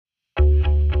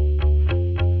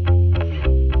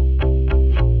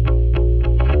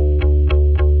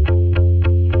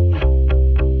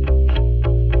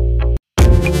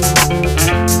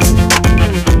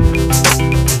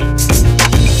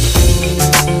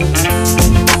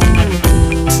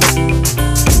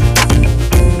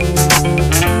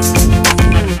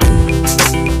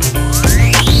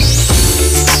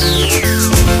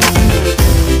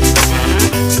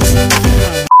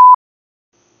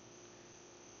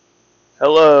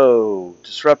Hello,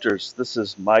 Disruptors. This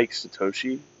is Mike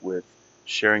Satoshi with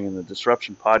Sharing in the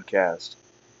Disruption podcast,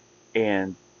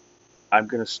 and I'm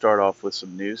going to start off with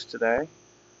some news today.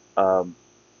 Um,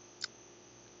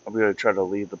 I'm going to try to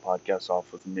lead the podcast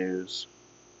off with news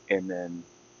and then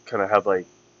kind of have like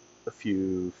a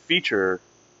few feature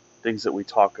things that we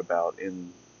talk about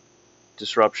in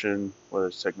disruption, whether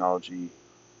it's technology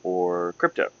or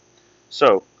crypto.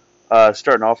 So,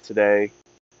 starting off today,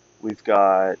 we've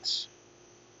got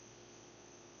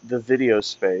the video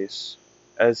space.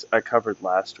 As I covered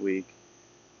last week,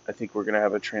 I think we're going to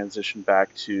have a transition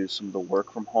back to some of the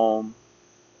work from home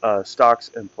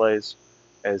stocks and plays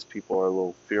as people are a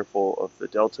little fearful of the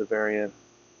Delta variant.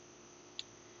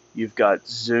 You've got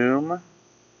Zoom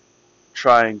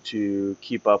trying to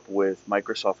keep up with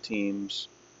Microsoft Teams.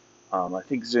 I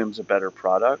think Zoom's a better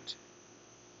product,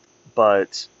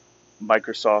 but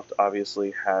Microsoft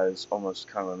obviously has almost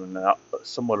kind of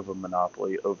somewhat of a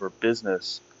monopoly over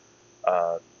business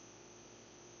uh,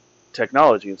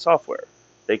 technology and software.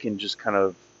 They can just kind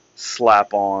of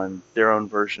slap on their own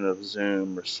version of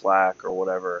Zoom or Slack or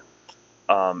whatever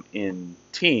in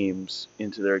Teams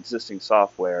into their existing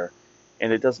software,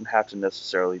 and it doesn't have to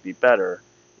necessarily be better.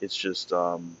 It's just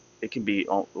it can be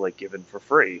like given for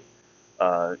free,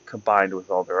 combined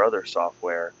with all their other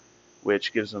software,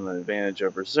 which gives them an advantage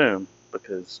over Zoom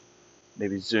because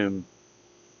maybe Zoom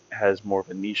has more of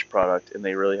a niche product and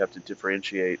they really have to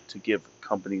differentiate to give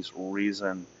companies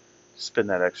reason to spend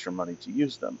that extra money to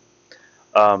use them.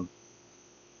 Um,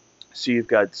 so you've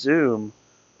got Zoom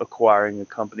acquiring a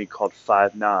company called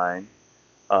Five9,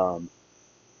 um,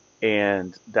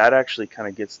 and that actually kind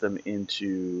of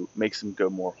makes them go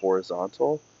more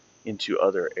horizontal into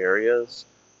other areas.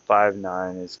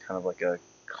 Five9 is kind of like a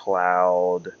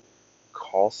cloud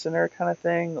call center kind of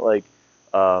thing. Like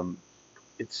um,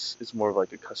 it's more of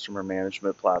like a customer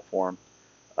management platform.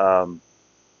 Um,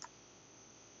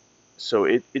 so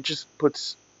it just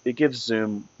it gives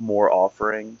Zoom more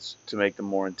offerings to make them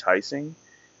more enticing.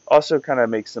 Also, kind of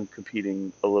makes them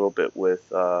competing a little bit with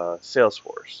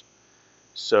Salesforce.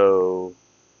 So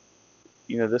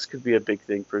this could be a big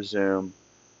thing for Zoom.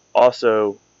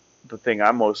 Also, the thing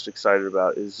I'm most excited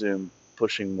about is Zoom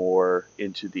pushing more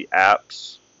into the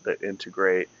apps that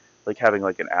integrate, like having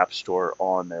like an app store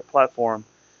on their platform.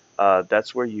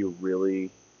 That's where you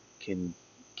really can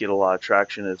get a lot of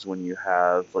traction is when you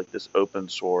have like this open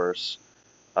source,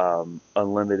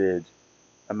 unlimited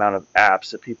amount of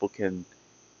apps that people can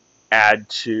add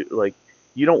to. Like,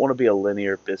 you don't want to be a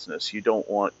linear business. You don't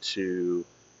want to.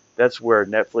 That's where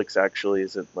Netflix actually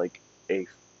isn't like a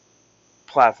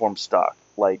platform stock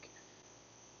like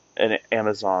an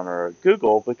Amazon or a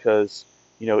Google because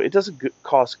it doesn't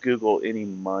cost Google any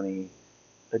money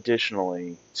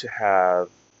additionally to have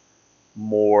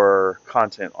more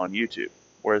content on YouTube,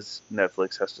 whereas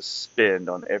Netflix has to spend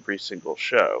on every single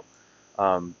show.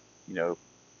 Um, you know,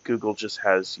 Google just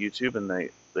has YouTube and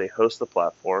they host the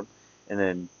platform, and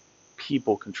then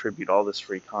people contribute all this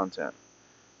free content.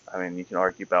 I mean, you can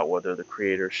argue about whether the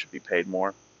creators should be paid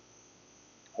more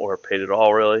or paid at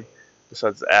all, really,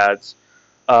 besides the ads.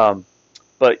 Um,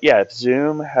 but yeah, if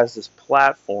Zoom has this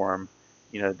platform,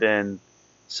 then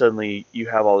suddenly you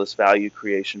have all this value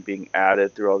creation being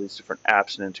added through all these different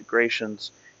apps and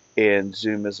integrations, and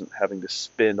Zoom isn't having to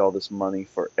spend all this money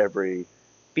for every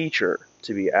feature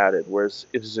to be added. Whereas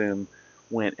if Zoom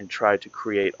went and tried to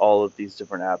create all of these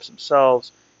different apps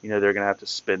themselves, they're going to have to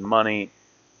spend money.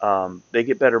 They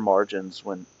get better margins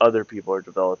when other people are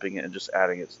developing it and just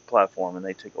adding it to the platform, and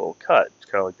they take a little cut. It's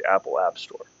kind of like the Apple App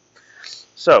Store.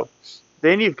 So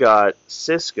then you've got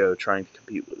Cisco trying to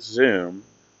compete with Zoom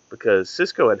because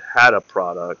Cisco had a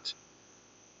product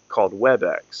called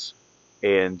WebEx,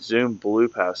 and Zoom blew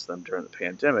past them during the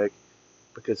pandemic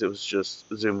because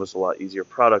Zoom was a lot easier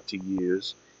product to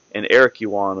use. And Eric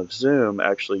Yuan of Zoom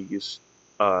actually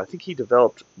I think he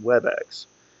developed WebEx.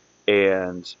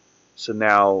 And so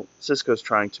now Cisco's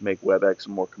trying to make WebEx a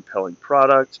more compelling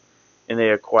product, and they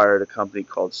acquired a company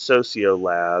called Socio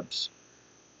Labs,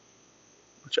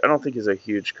 which I don't think is a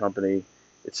huge company.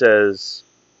 It says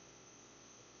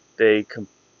they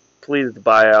completed the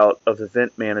buyout of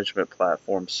event management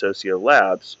platform Socio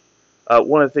Labs.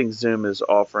 One of the things Zoom is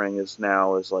offering is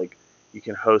like you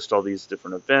can host all these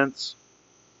different events.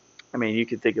 I mean, you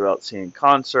could think about seeing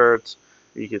concerts,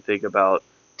 you could think about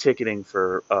ticketing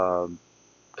for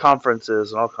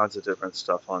conferences and all kinds of different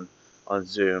stuff on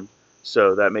Zoom.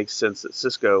 So that makes sense that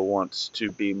Cisco wants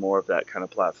to be more of that kind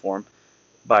of platform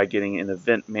by getting an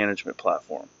event management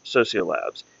platform, Socio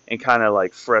Labs, and kind of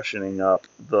like freshening up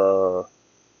the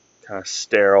kind of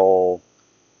sterile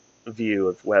view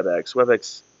of WebEx.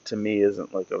 WebEx to me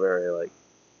isn't like a very like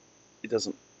it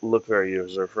doesn't look very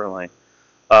user friendly.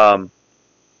 Um,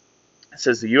 it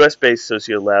says the U.S.-based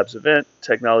Socio Labs event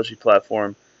technology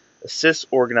platform assists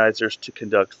organizers to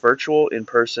conduct virtual,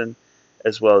 in-person,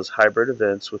 as well as hybrid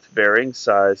events with varying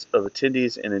size of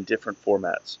attendees and in different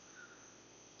formats.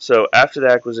 So after the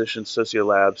acquisition, Socio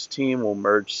Labs team will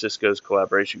merge Cisco's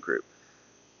collaboration group.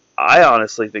 I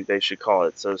honestly think they should call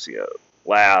it Socio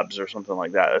Labs or something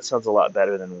like that. That sounds a lot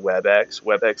better than WebEx.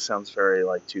 WebEx sounds very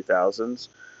like 2000s.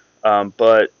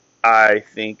 But I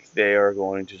think they are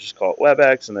going to just call it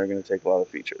WebEx, and they're going to take a lot of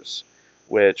features,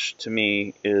 which to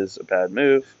me is a bad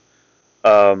move.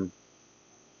 Um,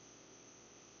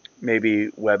 Maybe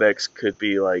WebEx could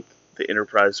be like the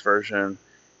enterprise version,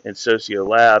 and Socio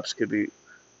Labs could be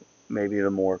maybe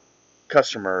the more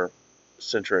customer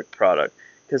centric product.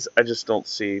 Because I just don't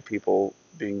see people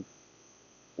being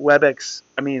WebEx.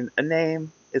 I mean, a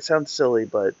name, it sounds silly,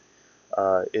 but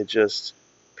it just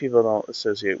people don't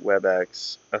associate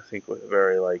WebEx. I think with a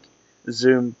very like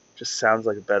Zoom just sounds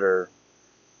like a better.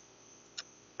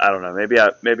 I don't know.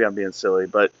 Maybe I'm being silly,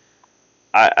 but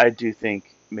I do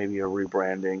think maybe a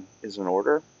rebranding is in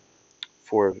order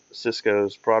for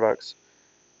Cisco's products.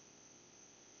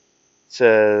 It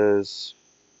says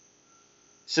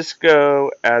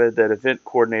Cisco added that event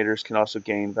coordinators can also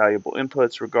gain valuable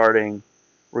inputs regarding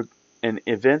an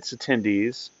event's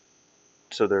attendees.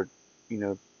 So they're you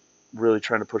know really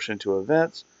trying to push into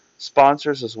events,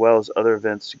 sponsors, as well as other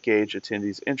events to gauge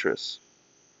attendees' interests.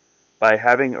 By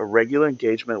having a regular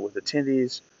engagement with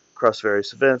attendees across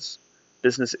various events,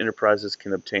 business enterprises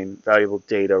can obtain valuable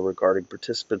data regarding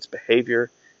participants'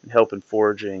 behavior and help in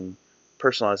forging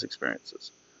personalized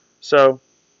experiences. So,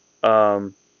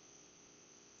 um,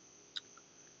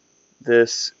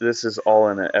 this is all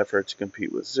in an effort to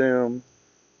compete with Zoom.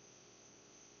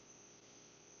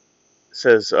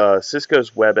 Says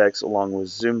Cisco's WebEx, along with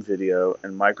Zoom Video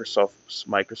and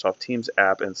Microsoft Teams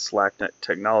app and Slack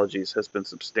technologies, has been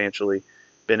substantially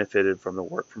benefited from the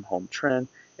work from home trend,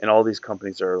 and all these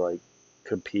companies are like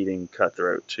competing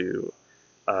cutthroat to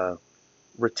uh,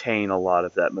 retain a lot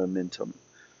of that momentum.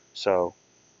 So,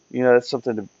 that's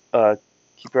something to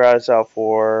keep your eyes out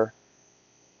for.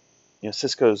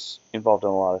 Cisco's involved in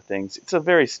a lot of things. It's a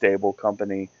very stable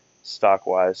company stock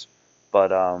wise,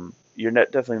 but you're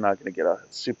definitely not going to get a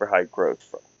super high growth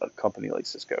from a company like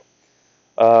Cisco.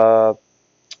 Uh,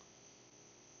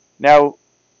 Now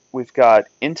we've got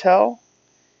Intel.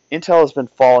 Intel has been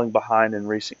falling behind in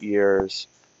recent years,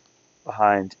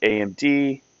 behind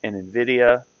AMD and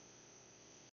Nvidia.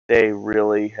 They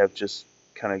really have just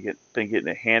kind of been getting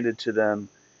it handed to them,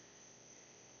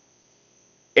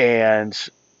 and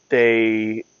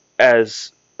they,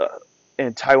 as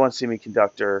in Taiwan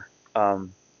Semiconductor,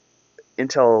 um,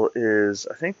 Intel is,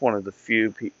 I think, one of the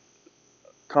few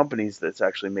companies that's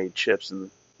actually made chips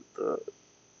in the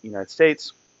United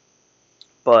States,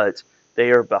 but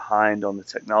they are behind on the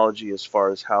technology as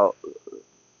far as how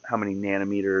many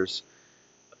nanometers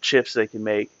chips they can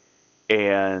make,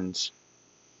 and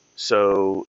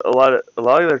so a lot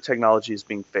of their technology is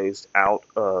being phased out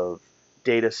of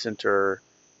data center,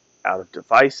 out of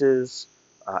devices.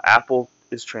 Apple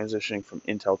is transitioning from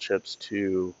Intel chips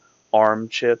to ARM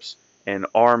chips, and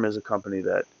ARM is a company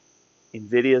that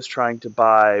Nvidia is trying to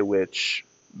buy, which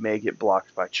may get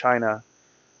blocked by China.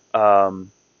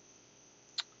 Um,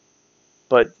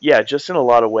 but yeah, just in a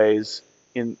lot of ways,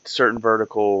 in certain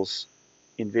verticals,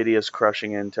 Nvidia's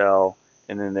crushing Intel,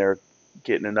 and then they're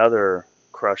getting another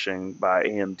crushing by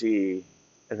AMD,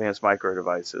 Advanced Micro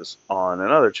Devices, on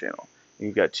another channel. And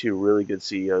you've got two really good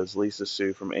CEOs, Lisa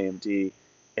Su from AMD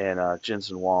and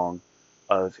Jensen Huang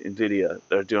of Nvidia.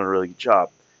 They're doing a really good job.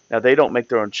 Now they don't make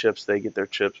their own chips; they get their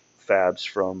chip fabs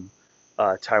from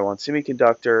Taiwan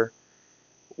Semiconductor.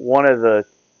 One of the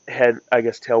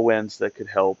tailwinds that could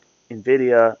help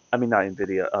Nvidia, I mean not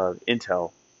Nvidia,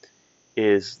 Intel,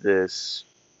 is this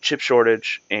chip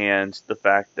shortage and the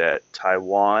fact that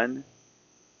Taiwan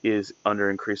is under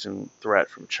increasing threat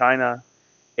from China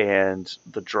and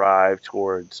the drive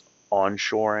towards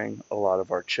onshoring a lot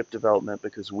of our chip development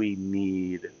because we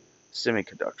need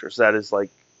semiconductors. That is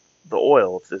like the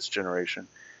oil of this generation,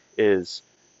 is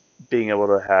being able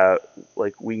to have,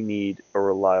 like, we need a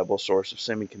reliable source of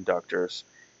semiconductors.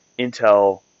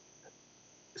 Intel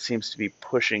seems to be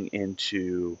pushing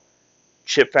into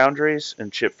chip foundries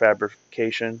and chip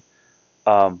fabrication,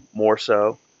 more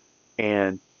so.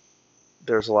 And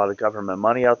there's a lot of government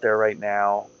money out there right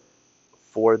now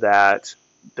for that.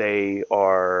 They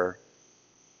are.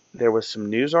 There was some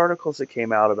news articles that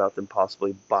came out about them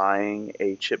possibly buying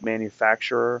a chip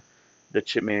manufacturer. The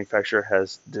chip manufacturer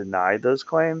has denied those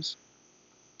claims.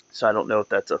 So I don't know if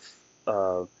that's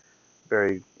a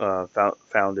very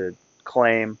founded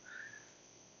claim.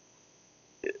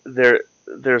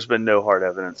 There's been no hard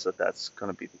evidence that that's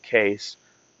going to be the case.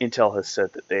 Intel has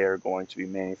said that they are going to be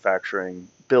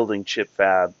building chip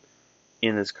fab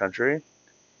in this country,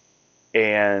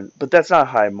 but that's not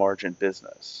high margin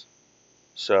business.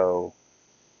 So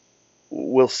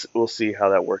we'll see how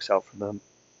that works out for them.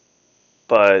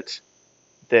 But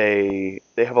they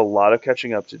have a lot of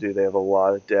catching up to do. They have a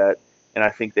lot of debt, and I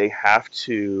think they have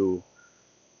to.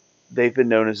 They've been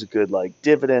known as a good like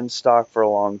dividend stock for a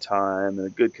long time and a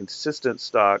good consistent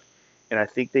stock, and I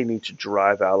think they need to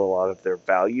drive out a lot of their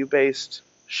value based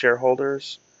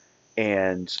shareholders,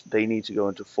 and they need to go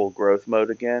into full growth mode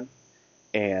again.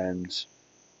 And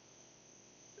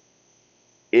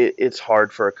it's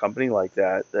hard for a company like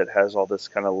that has all this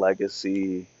kind of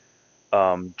legacy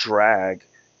drag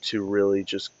to really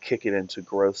just kick it into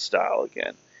growth style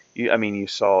again. I mean, you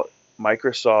saw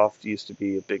Microsoft used to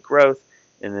be a big growth,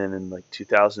 and then in like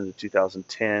 2000 to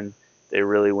 2010, they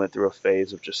really went through a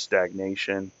phase of just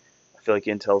stagnation. I feel like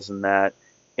Intel's in that,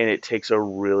 and it takes a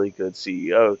really good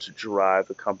CEO to drive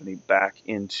the company back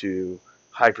into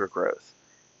hyper growth.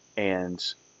 And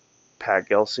Pat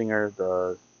Gelsinger,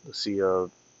 the CEO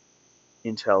of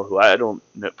Intel, who I don't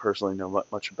personally know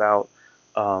much about,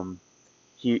 um,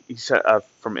 he said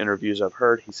from interviews I've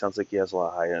heard, he sounds like he has a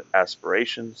lot of high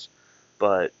aspirations,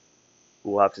 but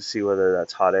we'll have to see whether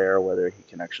that's hot air, whether he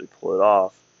can actually pull it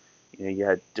off. You know, you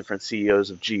had different CEOs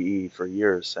of GE for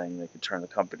years saying they could turn the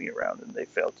company around, and they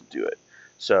failed to do it.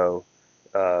 So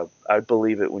I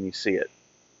believe it when you see it.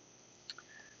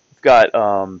 We've got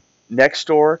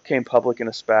Nextdoor came public in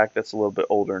a SPAC. That's a little bit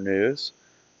older news,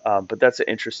 but that's an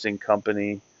interesting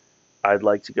company. I'd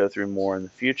like to go through more in the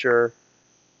future.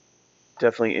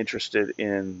 Definitely interested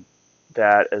in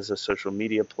that as a social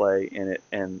media play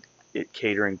and it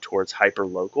catering towards hyper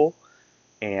local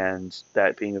and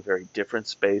that being a very different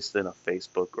space than a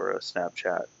Facebook or a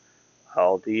Snapchat.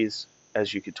 All these,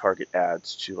 as you could target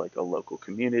ads to like a local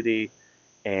community,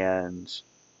 and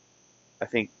I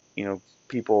think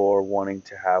people are wanting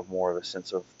to have more of a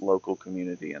sense of local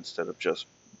community instead of just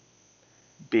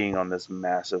being on this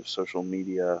massive social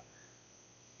media,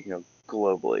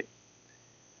 globally.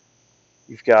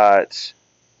 You've got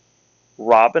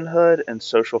Robinhood and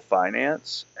Social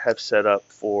Finance have set up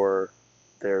for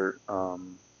their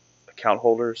account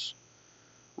holders.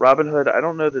 Robinhood, I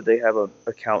don't know that they have an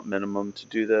account minimum to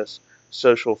do this.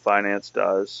 Social Finance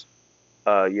does.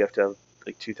 You have to have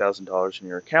like $2,000 in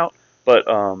your account, but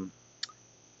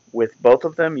with both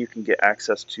of them, you can get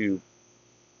access to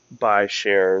buy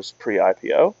shares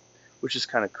pre-IPO, which is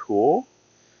kind of cool.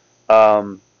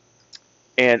 Um,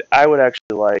 and I would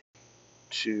actually like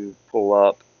to pull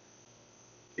up.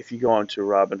 If you go onto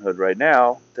Robinhood right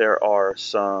now, there are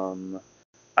some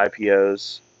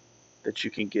IPOs that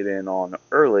you can get in on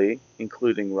early,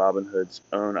 including Robinhood's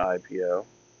own IPO,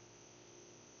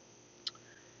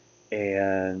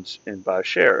 and buy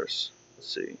shares.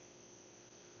 Let's see.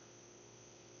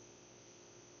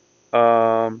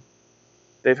 Um,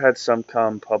 they've had some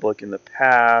come public in the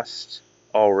past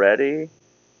already.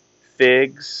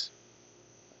 Figs,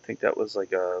 I think that was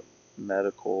like a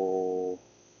medical.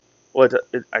 Well,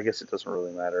 I guess it doesn't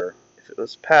really matter if it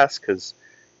was past because,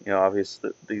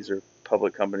 obviously these are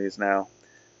public companies now.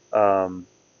 Um,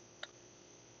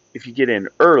 if you get in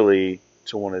early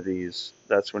to one of these,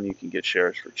 that's when you can get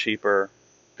shares for cheaper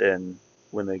than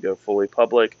when they go fully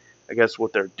public. I guess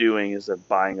what they're doing is they're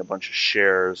buying a bunch of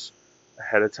shares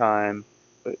ahead of time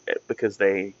because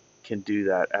they can do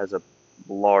that as a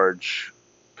large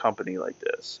company like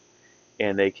this.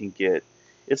 And they can get,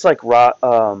 it's like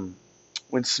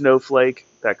when Snowflake,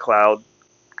 that cloud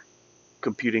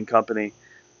computing company,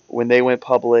 when they went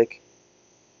public,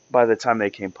 by the time they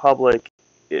came public,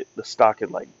 the stock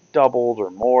had like doubled or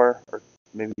more, or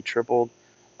maybe tripled,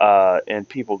 and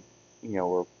people,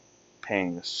 were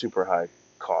paying a super high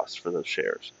cost for those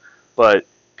shares. But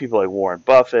people like Warren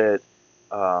Buffett,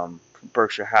 from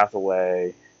Berkshire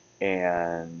Hathaway,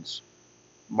 and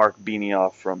Mark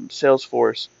Benioff from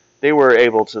Salesforce, they were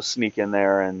able to sneak in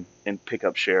there and pick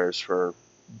up shares for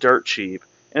dirt cheap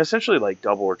and essentially like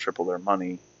double or triple their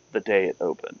money the day it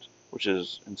opened, which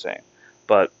is insane.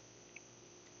 But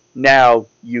now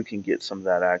you can get some of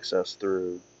that access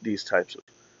through these types of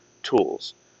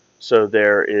tools. So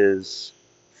there is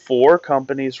 4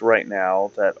 companies right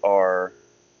now that are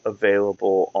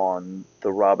available on the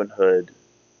Robinhood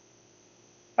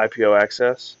IPO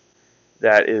access.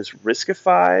 That is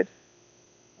Riskified,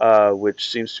 which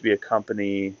seems to be a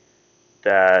company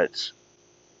that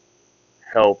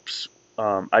helps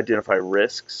identify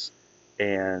risks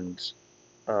and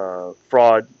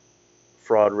fraud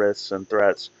risks and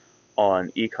threats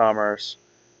on e-commerce.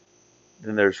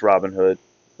 Then there's Robinhood,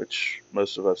 which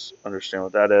most of us understand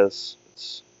what that is.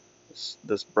 It's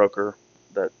this broker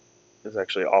that is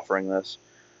actually offering this.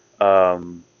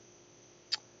 Um,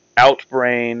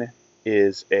 Outbrain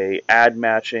is a ad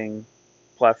matching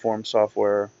platform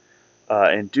software,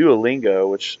 and Duolingo,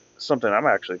 which is something I'm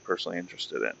actually personally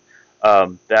interested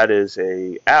in. That is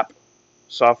a app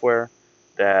software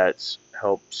that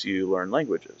helps you learn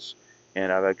languages,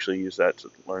 and I've actually used that to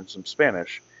learn some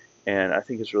Spanish, and I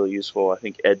think it's really useful. I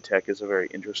think ed tech is a very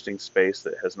interesting space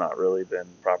that has not really been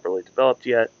properly developed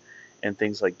yet, and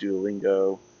things like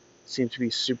Duolingo seem to be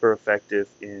super effective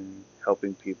in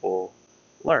helping people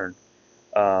learn.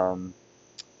 Um,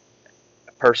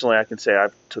 Personally, I can say I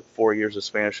took 4 years of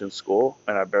Spanish in school,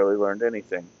 and I barely learned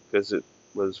anything because it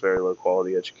was very low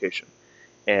quality education.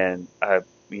 And I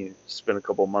spent a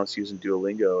couple of months using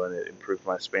Duolingo, and it improved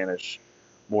my Spanish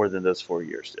more than those 4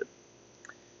 years did.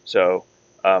 So,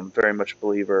 very much a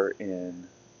believer in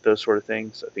those sort of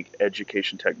things. I think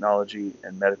education technology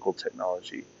and medical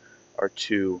technology are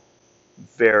two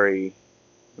very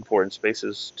important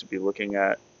spaces to be looking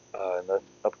at in the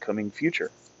upcoming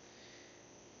future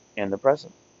and the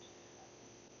present.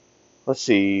 Let's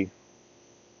see.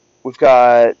 We've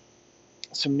got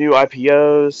some new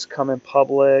IPOs coming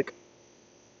public.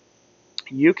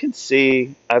 You can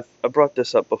see I brought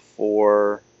this up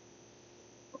before.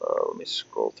 Let me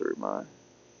scroll through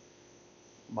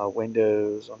my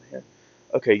windows on here.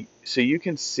 Okay, so you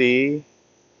can see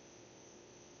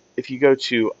if you go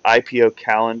to IPO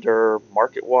calendar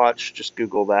market watch, just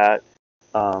Google that.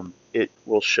 It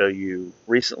will show you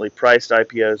recently priced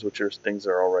IPOs, which are things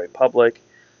that are already public,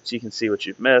 so you can see what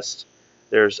you've missed.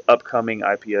 There's upcoming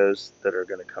IPOs that are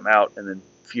going to come out, and then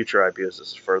future IPOs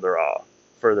is further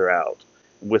out.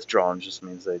 Withdrawn just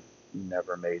means they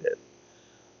never made it.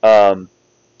 Um,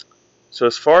 so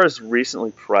as far as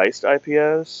recently priced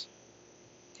IPOs,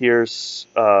 here's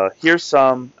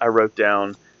some I wrote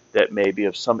down that may be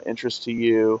of some interest to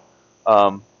you.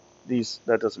 Um, these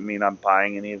that doesn't mean I'm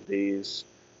buying any of these.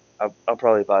 I'll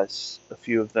probably buy a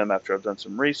few of them after I've done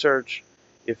some research,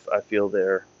 if I feel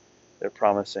they're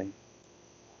promising.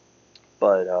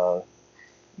 But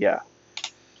yeah,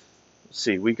 let's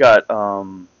see. We got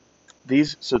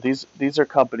these. So these are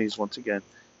companies once again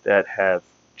that have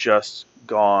just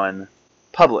gone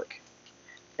public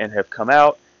and have come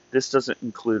out. This doesn't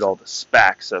include all the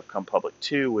SPACs that have come public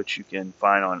too, which you can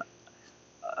find on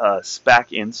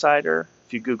SPAC Insider.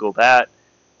 If you Google that,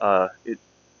 it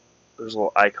there's a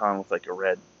little icon with like a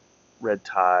red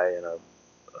tie and a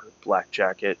black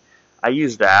jacket. I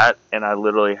use that, and I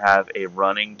literally have a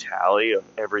running tally of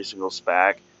every single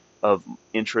SPAC of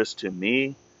interest to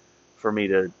me for me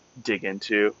to dig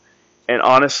into. And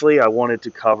honestly, I wanted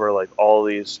to cover like all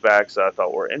these SPACs that I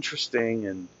thought were interesting,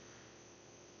 and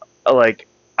like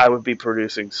I would be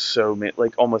producing so many,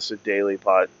 like almost a daily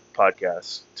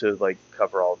podcast to like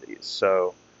cover all these.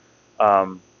 So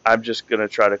I'm just gonna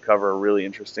try to cover really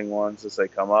interesting ones as they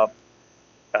come up.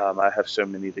 I have so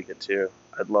many to get to.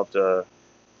 I'd love to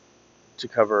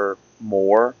cover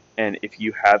more, and if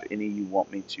you have any you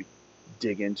want me to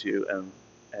dig into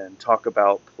and talk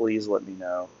about, please let me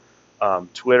know.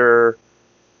 Twitter,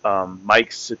 Mike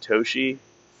Satoshi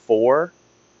 4,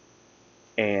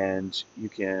 and you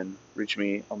can reach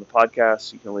me on the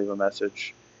podcast. You can leave a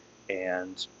message,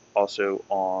 and also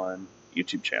on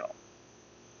YouTube channel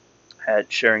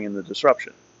at Sharing in the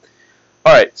Disruption.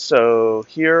 All right, so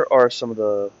here are some of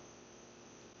the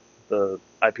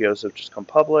IPOs that have just come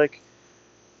public.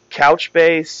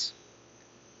 Couchbase.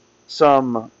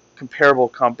 Some comparable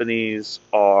companies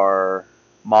are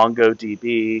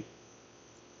MongoDB,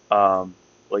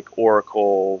 like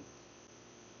Oracle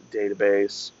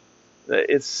database.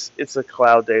 It's a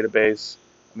cloud database.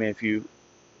 I mean, if you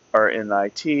are in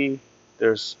IT,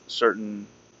 there's certain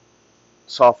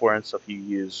software and stuff you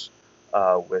use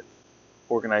with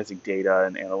organizing data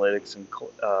and analytics and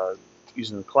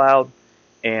using the cloud.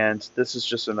 And this is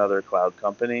just another cloud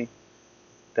company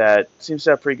that seems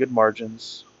to have pretty good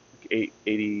margins, like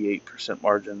 88%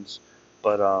 margins,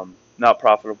 but not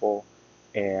profitable,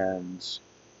 and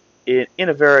in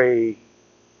a very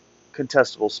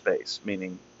contestable space,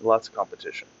 meaning lots of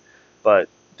competition, but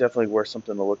definitely worth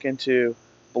something to look into.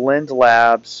 Blend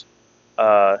Labs,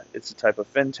 it's a type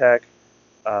of fintech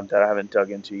that I haven't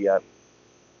dug into yet.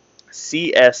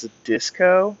 CS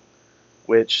Disco,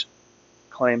 which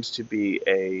claims to be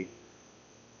a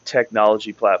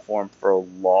technology platform for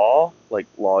law, like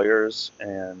lawyers,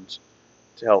 and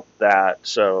to help that.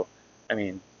 So, I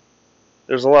mean,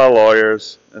 there's a lot of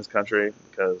lawyers in this country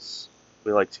because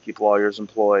we like to keep lawyers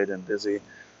employed and busy.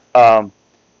 Um,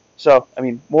 so, I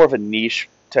mean, more of a niche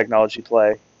technology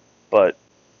play, but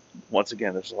once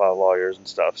again, there's a lot of lawyers and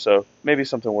stuff, so maybe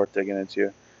something worth digging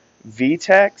into.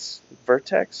 Vertex,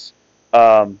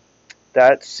 um,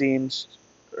 that seems,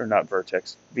 or not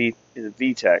Vertex,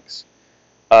 Vtex.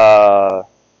 Uh,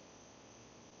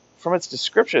 from its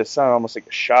description, it sounded almost like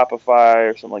a Shopify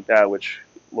or something like that, which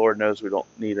Lord knows we don't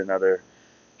need another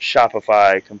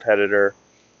Shopify competitor.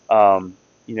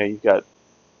 You've got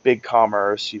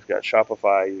BigCommerce, you've got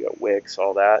Shopify, you've got Wix,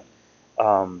 all that.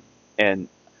 And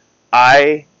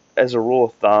I, as a rule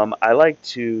of thumb, I like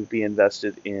to be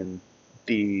invested in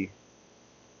the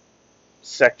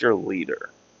sector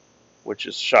leader, which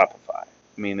is Shopify.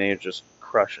 I mean, they're just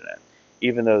crushing it.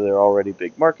 Even though they're already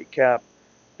big market cap,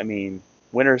 I mean,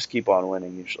 winners keep on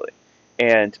winning usually.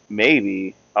 And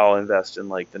maybe I'll invest in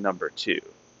like the number two.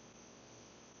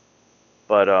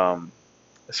 But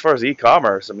as far as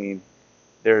e-commerce, I mean,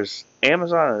 there's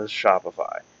Amazon and there's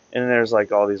Shopify. And then there's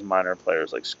like all these minor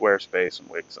players like Squarespace and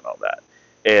Wix and all that.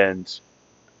 And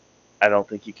I don't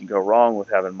think you can go wrong with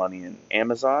having money in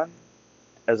Amazon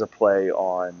as a play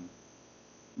on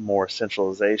more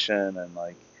centralization and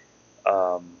like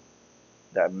um,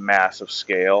 that massive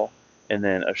scale. And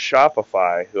then a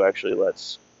Shopify who actually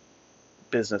lets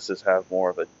businesses have more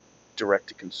of a direct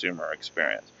to consumer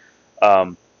experience.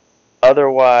 Um,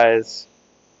 Otherwise,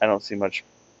 I don't see much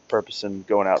purpose in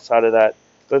going outside of that.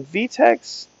 But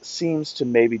VTEX seems to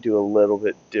maybe do a little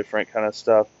bit different kind of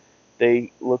stuff.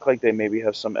 They look like they maybe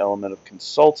have some element of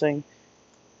consulting.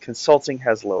 Consulting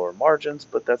has lower margins,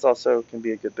 but that's also can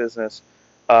be a good business.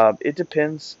 It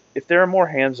depends. If they're more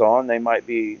hands-on, they might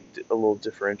be a little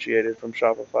differentiated from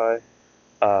Shopify.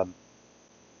 Um,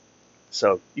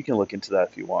 so you can look into that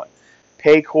if you want.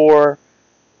 Paycor,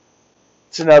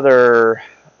 it's another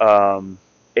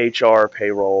HR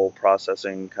payroll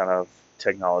processing kind of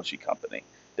technology company.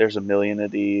 There's a million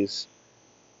of these.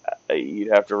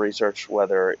 You'd have to research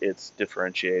whether it's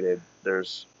differentiated.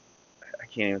 I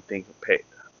can't even think of pay.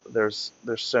 There's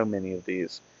so many of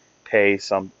these.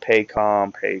 Paycom,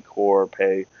 Paycor,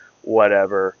 Pay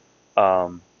whatever.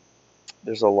 Um,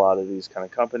 there's a lot of these kind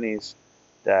of companies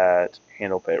that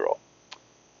handle payroll.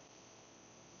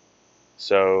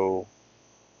 So,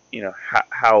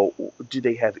 how do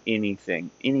they have any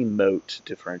moat to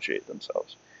differentiate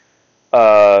themselves?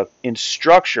 In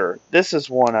structure, this is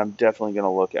one I'm definitely going to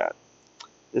look at.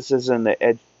 This is in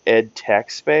the ed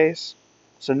tech space.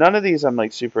 So none of these I'm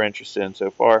like super interested in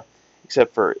so far,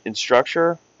 except for in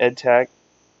structure, ed tech,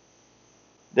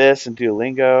 this and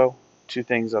Duolingo, two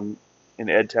things I'm in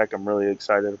ed tech I'm really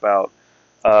excited about.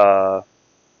 Uh,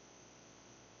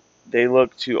 they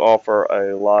look to offer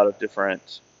a lot of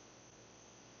different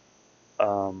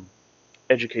um,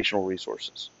 educational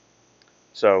resources.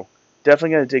 So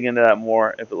definitely going to dig into that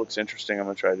more. If it looks interesting, I'm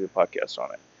going to try to do a podcast on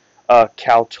it.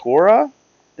 Kaltura,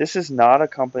 this is not a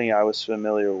company I was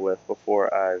familiar with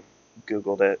before I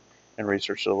Googled it and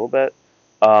researched it a little bit.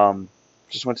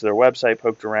 Just went to their website,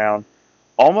 poked around.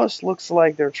 Almost looks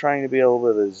like they're trying to be a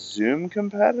little bit of a Zoom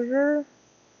competitor,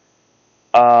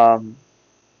 um,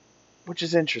 which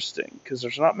is interesting because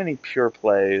there's not many pure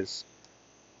plays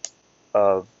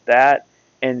of that.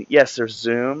 And yes, there's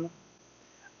Zoom.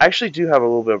 I actually do have a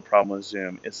little bit of a problem with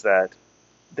Zoom. Is that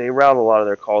they route a lot of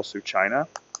their calls through China.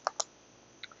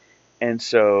 And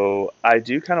so I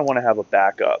do kind of want to have a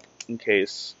backup in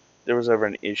case there was ever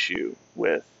an issue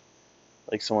with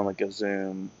like someone like a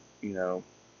Zoom,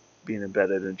 being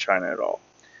embedded in China at all.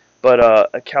 But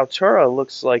a Kaltura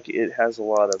looks like it has a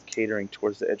lot of catering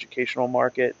towards the educational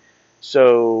market.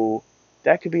 So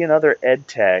that could be another ed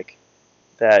tech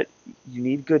that you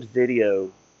need good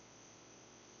video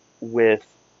with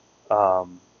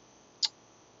um,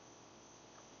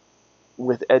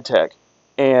 with ed tech.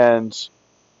 And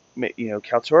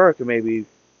Kaltura could maybe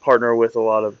partner with a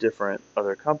lot of different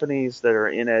other companies that are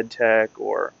in ed tech,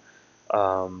 or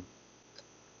um,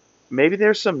 maybe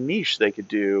there's some niche they could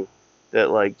do that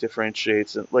like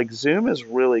differentiates. Like Zoom is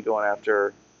really going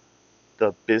after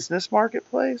the business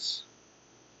marketplace.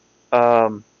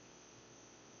 Um,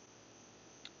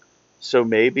 so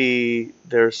maybe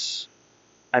there's,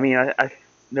 I mean,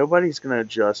 nobody's gonna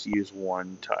just use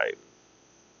one type,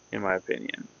 in my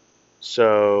opinion.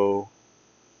 So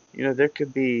there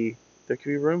could be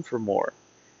room for more,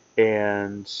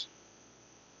 and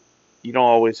you don't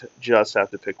always just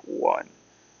have to pick one.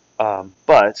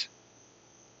 But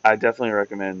I definitely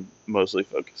recommend mostly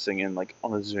focusing in like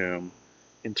on the Zoom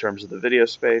in terms of the video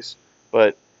space.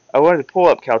 But I wanted to pull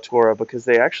up Kaltura because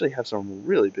they actually have some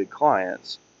really big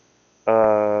clients.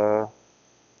 Uh,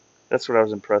 that's what I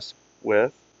was impressed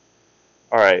with.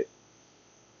 All right,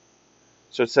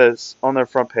 So it says on their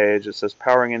front page, it says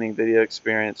powering any video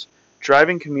experience,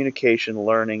 driving communication,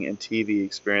 learning, and TV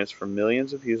experience for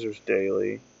millions of users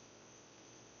daily.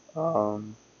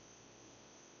 Um,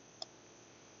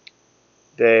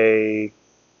 they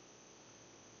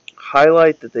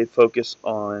highlight that they focus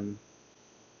on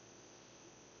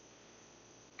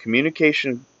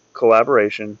communication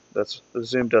collaboration. That's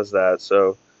Zoom does that.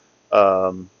 So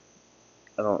um,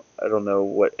 I don't know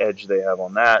what edge they have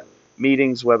on that.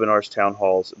 Meetings, webinars, town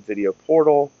halls, video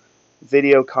portal,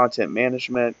 video content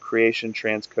management, creation,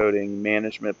 transcoding,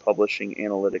 management, publishing,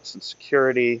 analytics, and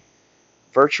security,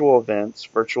 virtual events,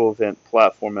 virtual event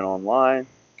platform and online,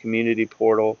 community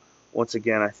portal. Once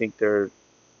again, I think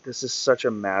this is such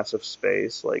a massive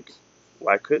space. Like,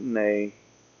 why couldn't they,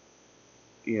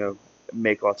 you know,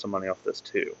 make lots of money off this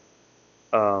too?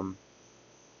 Um,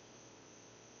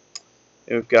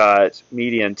 We've got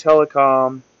media and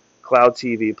telecom, cloud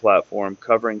TV platform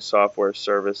covering software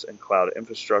service and cloud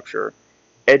infrastructure,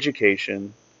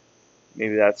 education.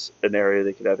 Maybe that's an area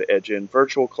they could have an edge in.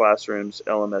 Virtual classrooms,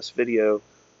 LMS video,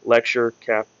 lecture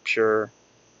capture,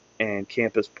 and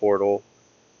campus portal.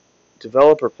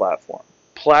 Developer platform.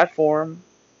 Platform,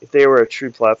 if they were a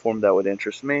true platform, that would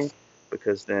interest me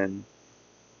because then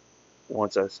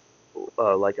once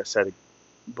like I said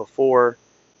before,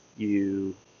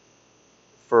 you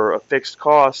for a fixed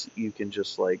cost, you can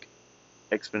just like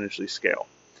exponentially scale.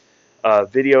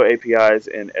 Video APIs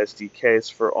and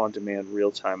SDKs for on-demand,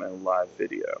 real-time, and live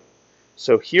video.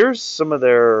 So here's some of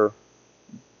their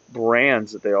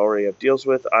brands that they already have deals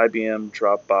with: IBM,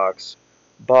 Dropbox,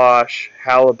 Bosch,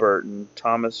 Halliburton,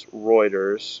 Thomson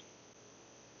Reuters.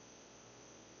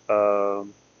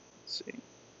 Let's see.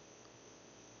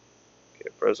 Okay,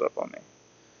 it froze up on me.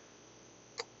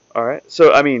 All right.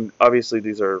 So I mean, obviously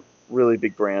these are really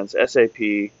big brands.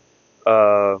 SAP,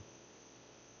 uh,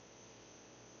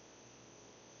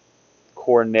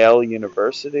 Cornell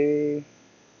University.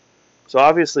 So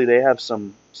obviously they have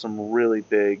some really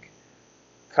big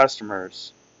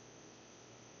customers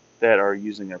that are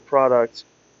using their product.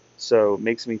 So it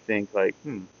makes me think like,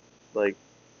 like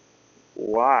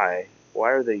why?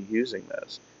 Why are they using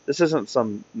this? This isn't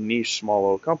some niche small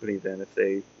little company then if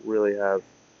they really have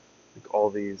like all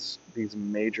these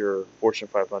major Fortune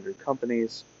 500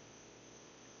 companies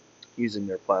using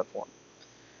their platform.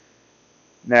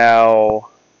 Now,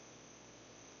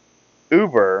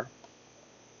 Uber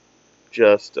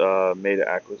just made an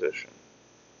acquisition.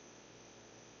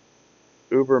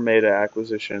 Uber made an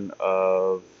acquisition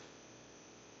of,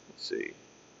 let's see,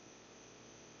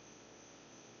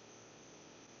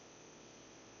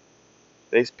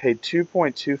 they paid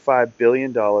 $2.25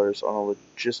 billion on a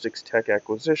logistics tech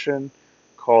acquisition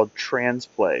called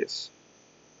Transplace.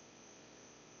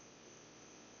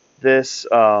 This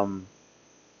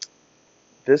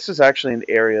this is actually an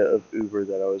area of Uber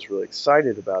that I was really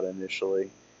excited about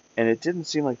initially, and it didn't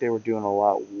seem like they were doing a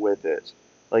lot with it.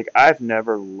 Like, I've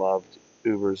never loved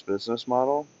Uber's business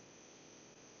model.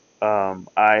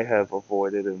 I have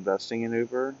avoided investing in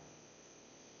Uber,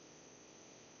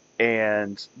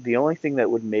 and the only thing that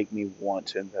would make me want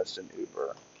to invest in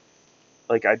Uber,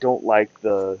 like, I don't like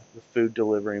the food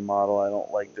delivery model. I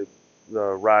don't like the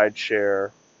ride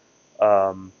share.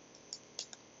 Um,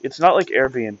 it's not like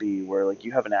Airbnb where like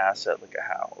you have an asset like a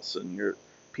house and your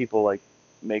people like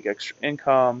make extra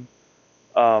income.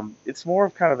 It's more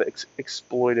of kind of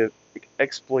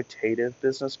exploitative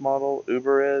business model.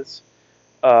 Uber is,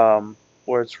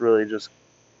 where it's really just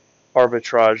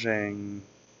arbitraging,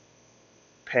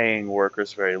 paying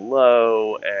workers very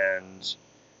low, and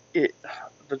it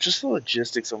just the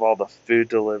logistics of all the food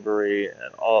delivery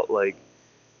and all like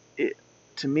it.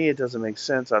 To me, it doesn't make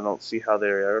sense. I don't see how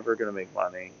they're ever going to make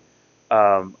money.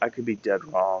 I could be dead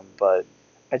wrong, but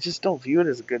I just don't view it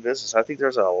as a good business. I think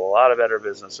there's a lot of better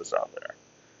businesses out there.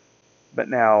 But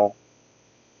now,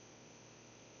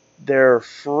 their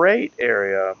freight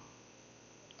area,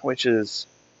 which is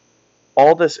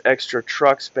all this extra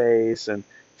truck space and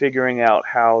figuring out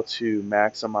how to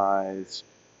maximize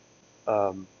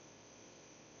um,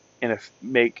 and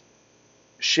make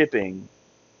shipping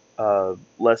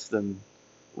less than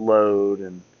load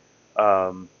and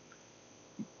um,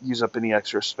 use up any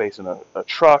extra space in a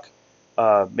truck,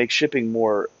 make shipping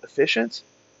more efficient.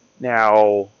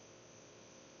 Now,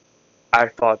 I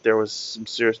thought there was some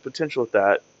serious potential with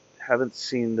that. Haven't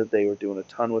seen that they were doing a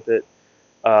ton with it.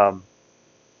 Um,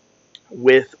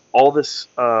 with all this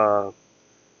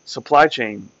supply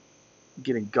chain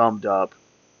getting gummed up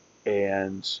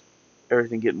and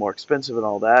everything getting more expensive and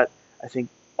all that, I think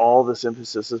all this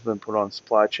emphasis has been put on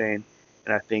supply chain,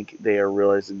 and I think they are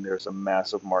realizing there's a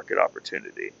massive market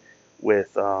opportunity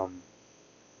with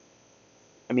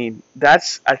I mean,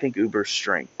 that's, I think, Uber's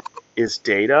strength is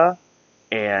data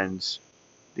and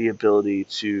the ability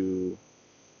to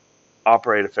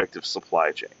operate effective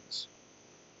supply chains.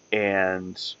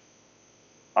 And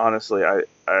honestly,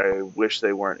 I wish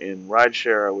they weren't in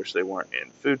rideshare. I wish they weren't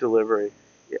in food delivery.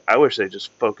 I wish they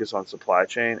just focus on supply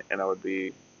chain, and I would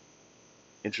be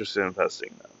interested in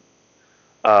investing in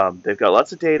them. They've got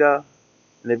lots of data,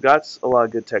 and they've got a lot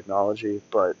of good technology,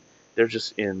 but they're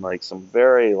just in like some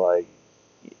very like,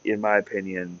 in my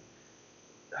opinion,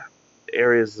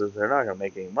 areas that they're not going to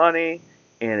make any money,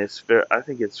 and it's very, I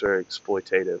think it's very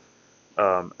exploitative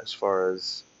as far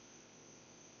as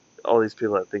all these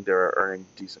people that think they're earning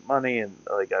decent money, and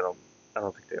like I don't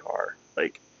think they are.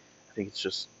 Like I think it's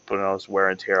just putting all this wear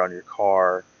and tear on your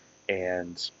car,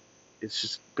 and it's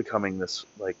just becoming this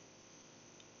like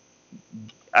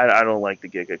I don't like the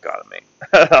gig economy.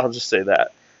 I'll just say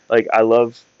that. Like I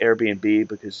love Airbnb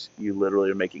because you literally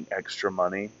are making extra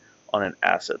money on an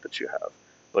asset that you have.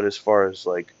 But as far as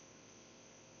like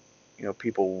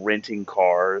people renting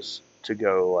cars to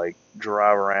go like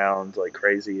drive around like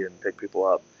crazy and pick people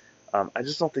up, I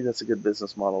just don't think that's a good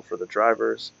business model for the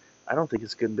drivers. I don't think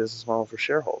it's a good business model for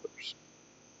shareholders.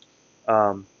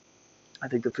 Um, I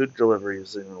think the food delivery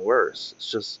is even worse.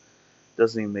 It's just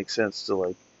doesn't even make sense to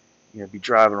like be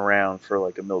driving around for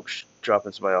like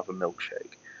dropping somebody off a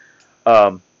milkshake.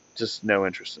 Just no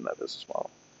interest in that business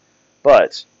model.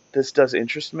 But this does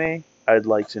interest me. I'd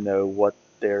like to know what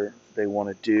they want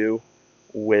to do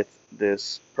with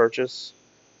this purchase.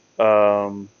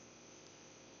 Um,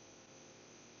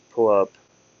 Pull up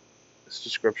this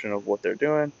description of what they're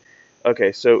doing.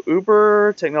 Okay, so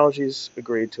Uber Technologies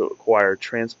agreed to acquire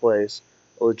Transplace,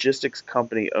 a logistics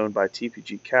company owned by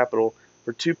TPG Capital,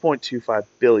 for 2.25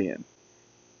 billion.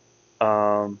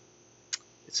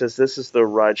 It says this is the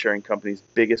ride-sharing company's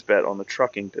biggest bet on the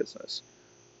trucking business,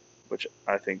 which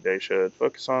I think they should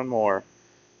focus on more.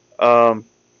 I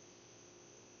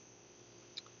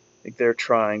think they're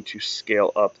trying to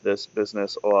scale up this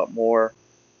business a lot more.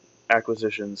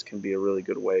 Acquisitions can be a really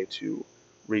good way to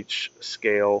reach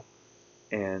scale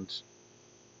and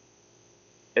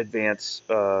advance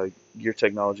your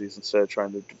technologies instead of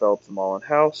trying to develop them all in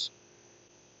house.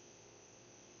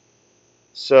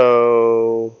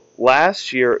 So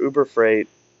last year, Uber Freight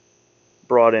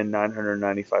brought in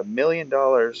 $995 million.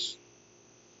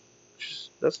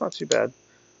 That's not too bad.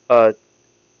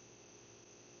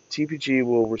 TPG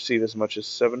will receive as much as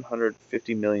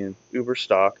 750 million Uber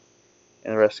stock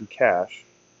and the rest in cash.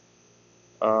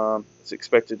 It's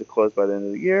expected to close by the end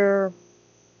of the year.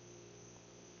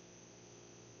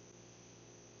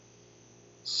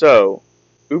 So,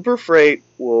 Uber Freight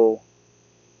will,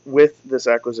 with this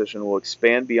acquisition, will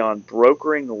expand beyond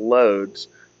brokering loads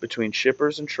between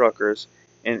shippers and truckers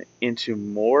and into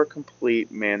more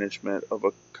complete management of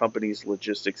a company's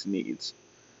logistics needs,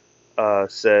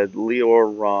 said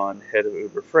Lior Ron, head of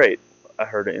Uber Freight. I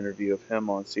heard an interview of him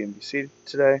on CNBC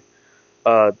today.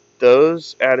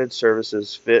 Those added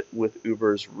services fit with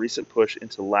Uber's recent push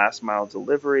into last mile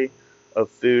delivery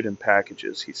of food and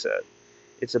packages, he said.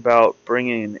 It's about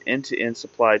bringing an end-to-end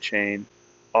supply chain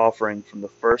offering from the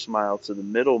first mile to the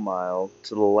middle mile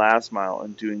to the last mile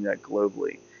and doing that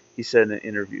globally, he said in an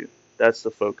interview. That's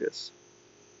the focus.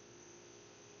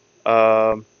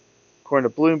 According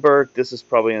to Bloomberg, this is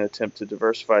probably an attempt to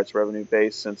diversify its revenue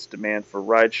base since demand for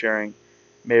ride sharing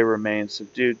may remain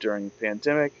subdued during the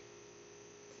pandemic.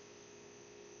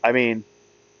 I mean,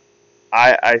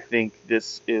 I think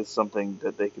this is something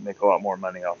that they can make a lot more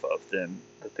money off of than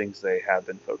the things they have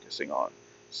been focusing on.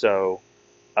 So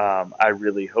I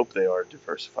really hope they are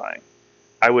diversifying.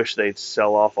 I wish they'd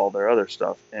sell off all their other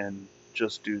stuff and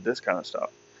just do this kind of stuff,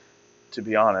 to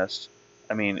be honest.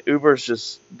 I mean, Uber's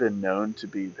just been known to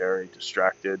be very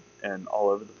distracted and all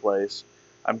over the place.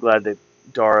 I'm glad that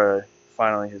Dara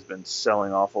finally has been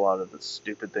selling off a lot of the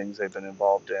stupid things they've been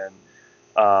involved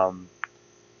in.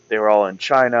 They were all in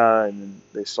China, and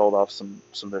they sold off some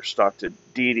of their stock to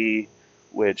Didi,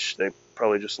 which they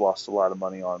probably just lost a lot of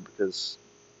money on because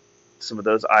some of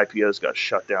those IPOs got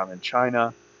shut down in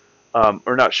China.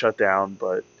 Or not shut down,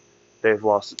 but they've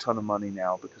lost a ton of money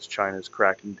now because China's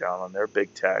cracking down on their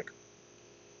big tech.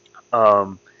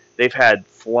 They've had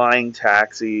flying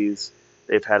taxis.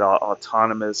 They've had an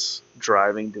autonomous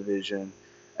driving division.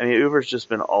 I mean, Uber's just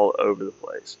been all over the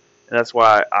place. And that's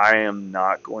why I am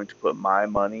not going to put my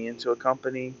money into a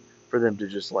company for them to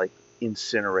just like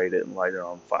incinerate it and light it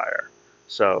on fire.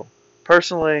 So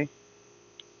personally,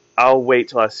 I'll wait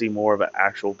till I see more of an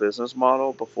actual business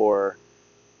model before,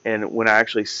 and when I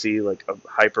actually see like a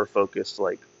hyper focused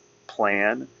like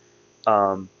plan,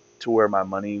 to where my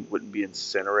money wouldn't be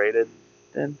incinerated,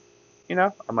 then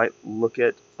I might look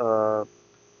at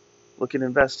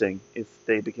investing if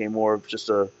they became more of just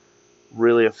a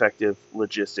really effective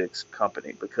logistics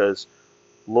company, because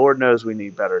Lord knows we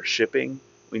need better shipping,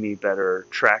 we need better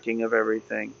tracking of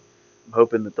everything. I'm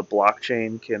hoping that the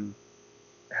blockchain can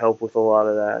help with a lot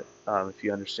of that. If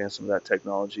you understand some of that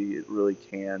technology, it really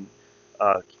can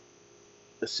uh,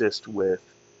 assist with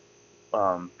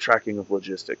tracking of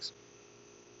logistics.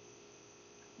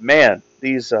 Man,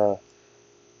 these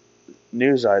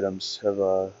news items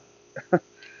have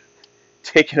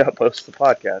taken up most of the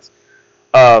podcast.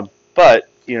 But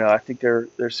I think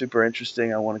they're super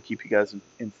interesting. I want to keep you guys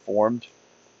informed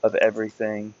of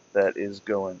everything that is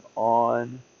going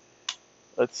on.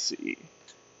 Let's see.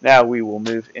 Now we will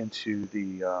move into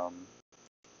the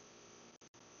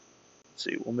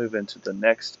we'll move into the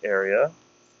next area,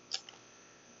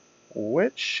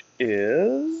 which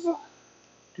is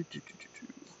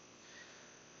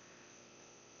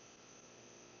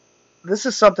this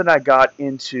is something I got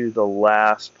into the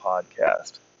last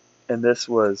podcast, and this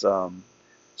was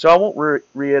so I won't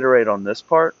reiterate on this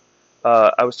part.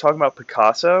 I was talking about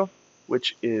Picasso,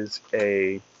 which is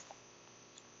a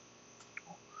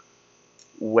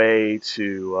way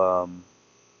to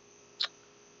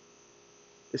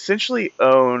essentially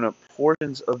own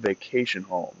portions of vacation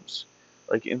homes.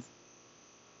 Like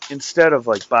instead of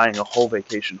like buying a whole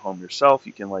vacation home yourself,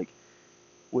 you can like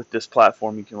with this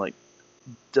platform you can like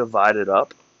divide it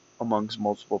up amongst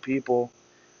multiple people,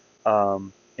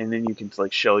 and then you can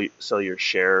like sell your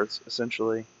shares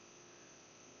essentially.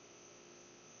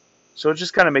 So it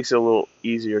just kind of makes it a little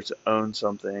easier to own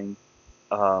something,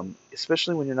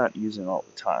 especially when you're not using it all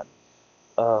the time,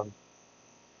 um,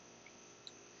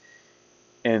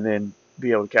 and then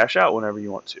be able to cash out whenever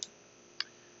you want to.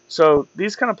 So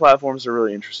these kind of platforms are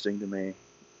really interesting to me.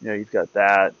 You've got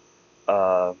that.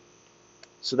 Uh,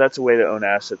 so that's a way to own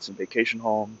assets in vacation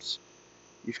homes.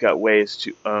 You've got ways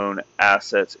to own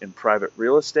assets in private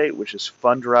real estate, which is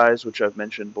Fundrise, which I've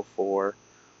mentioned before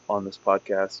on this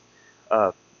podcast.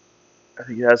 Uh, I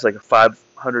think it has like a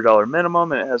 $500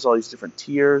 minimum, and it has all these different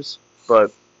tiers.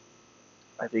 But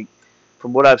I think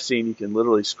from what I've seen, you can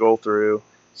literally scroll through,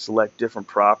 select different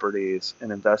properties,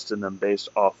 and invest in them based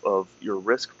off of your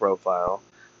risk profile.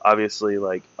 Obviously,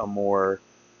 like a more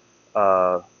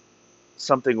uh,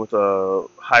 something with a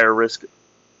higher risk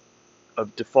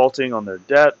of defaulting on their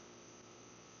debt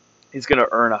is going to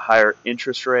earn a higher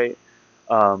interest rate.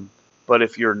 Um, but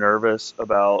if you're nervous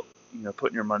about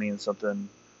putting your money in something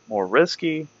more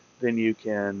risky, then you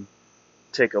can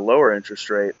take a lower interest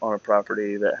rate on a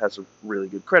property that has a really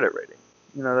good credit rating.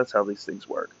 That's how these things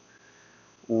work.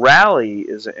 Rally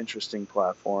is an interesting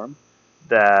platform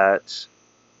that,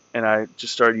 and I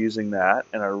just started using that,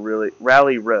 and I really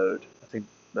Rally Road, I think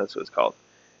that's what it's called,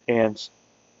 and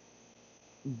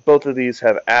both of these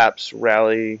have apps,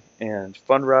 Rally and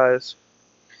Fundrise,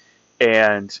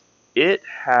 and it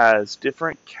has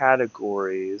different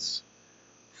categories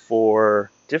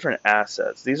for different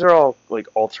assets. These are all like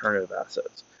alternative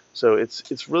assets. So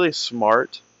it's really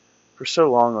smart. For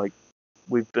so long, like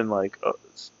we've been like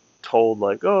told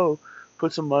like, oh,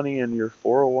 put some money in your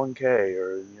 401k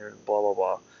or in your blah blah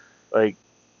blah, like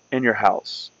in your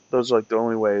house. Those are like the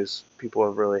only ways people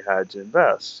have really had to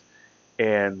invest.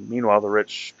 And meanwhile, the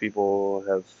rich people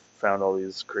have found all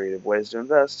these creative ways to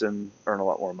invest and earn a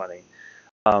lot more money.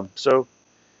 So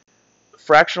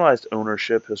fractionalized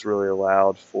ownership has really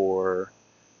allowed for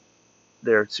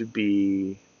there to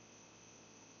be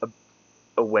a,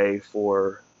 a way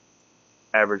for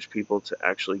average people to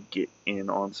actually get in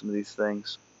on some of these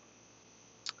things.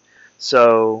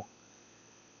 So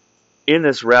in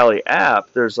this Rally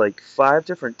app, there's like 5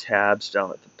 different tabs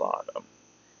down at the bottom,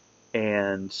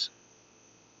 and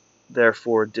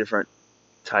therefore different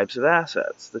types of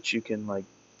assets that you can like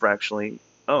fractionally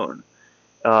own.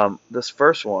 This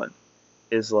first one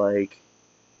is like,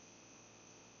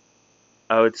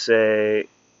 I would say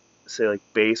like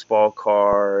baseball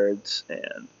cards,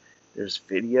 and there's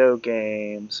video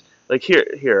games. Like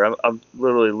here I'm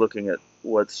literally looking at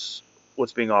what's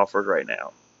being offered right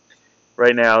now.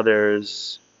 Right now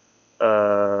there's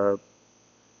uh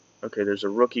okay, there's a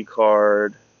rookie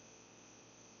card.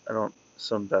 I don't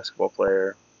some basketball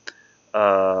player.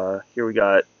 Here we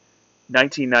got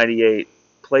 1998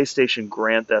 PlayStation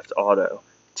Grand Theft Auto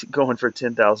going for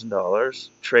 $10,000.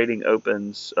 Trading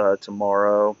opens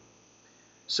tomorrow.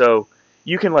 So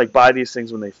you can like buy these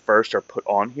things when they first are put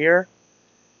on here,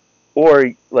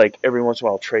 or like every once in a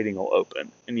while trading will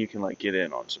open and you can like get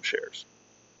in on some shares.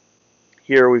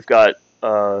 Here we've got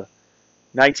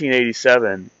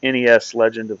 1987 NES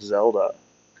Legend of Zelda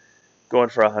going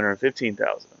for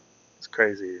 $115,000. It's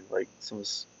crazy. Like some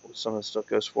what some of the stuff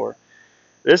goes for.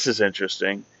 This is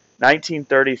interesting.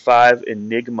 1935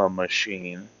 Enigma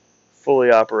machine,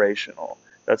 fully operational.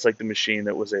 That's like the machine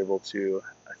that was able to,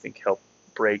 I think, help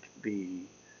break the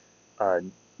uh,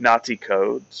 Nazi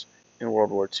codes in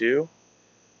World War II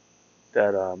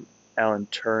that Alan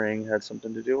Turing had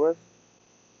something to do with.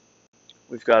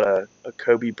 We've got a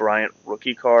Kobe Bryant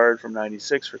rookie card from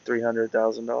 '96 for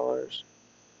 $300,000.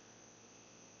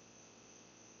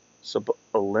 Some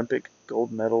Olympic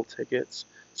gold medal tickets.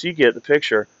 So you get the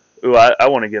picture. Ooh, I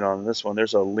want to get on this one.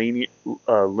 There's a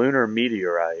lunar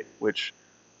meteorite, which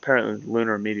apparently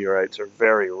lunar meteorites are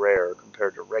very rare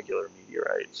compared to regular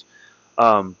meteorites.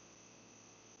 Um,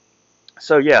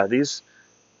 so yeah, these.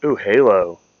 Ooh,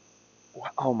 Halo.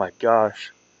 Oh my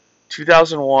gosh.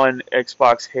 2001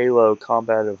 Xbox Halo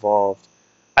Combat Evolved.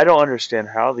 I don't understand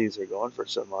how these are going for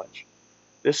so much.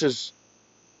 This is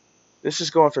this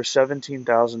is going for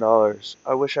 $17,000.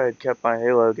 I wish I had kept my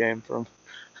Halo game from.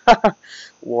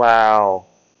 Wow.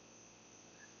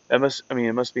 I mean,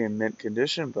 it must be in mint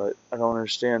condition, but I don't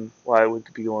understand why it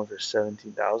would be going for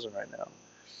 17,000 right now.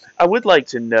 I would like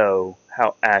to know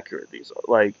how accurate these are.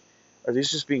 Like, are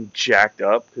these just being jacked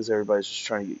up because everybody's just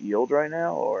trying to get yield right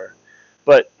now, or?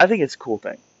 But I think it's a cool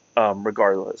thing,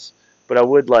 regardless. But I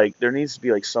would like there needs to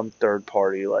be like some third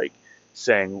party like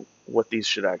saying what these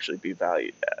should actually be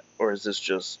valued at, or is this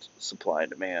just supply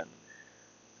and demand?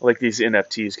 Like these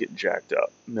NFTs getting jacked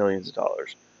up, millions of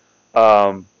dollars.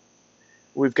 Um,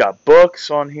 we've got books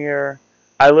on here.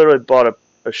 I literally bought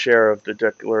a share of the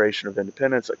Declaration of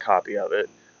Independence, a copy of it.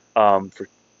 For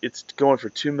it's going for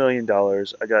 $2 million.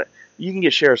 I got you can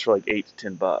get shares for like $8 to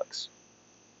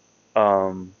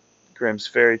 $10. Grimm's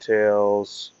Fairy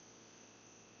Tales,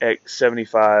 X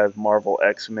 75, Marvel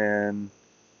X-Men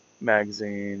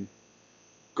magazine,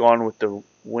 Gone with the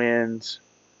Wind,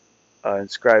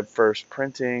 Inscribed First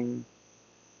Printing.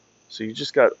 So you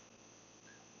just got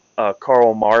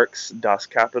Karl Marx, Das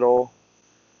Kapital,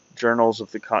 Journals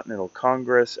of the Continental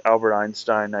Congress, Albert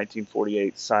Einstein,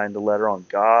 1948, signed a letter on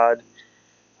God.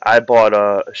 I bought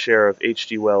a share of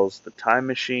H.G. Wells' The Time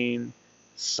Machine,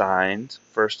 signed,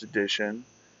 first edition.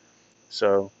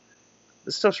 So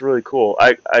this stuff's really cool.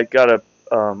 I got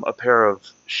a pair of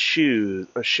shoes,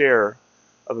 a share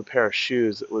of a pair of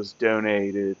shoes that was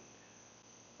donated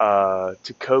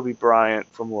to Kobe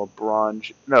Bryant from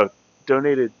LeBron. No,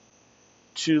 donated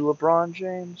to LeBron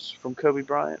James from Kobe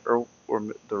Bryant, or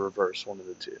the reverse, one of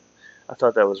the two. I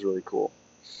thought that was really cool.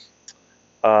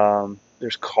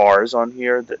 There's cars on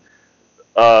here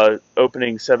that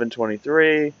opening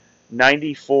 723,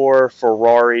 94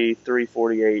 Ferrari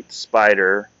 348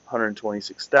 Spider,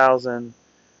 126,000.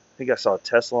 I think I saw a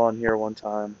Tesla on here one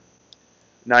time.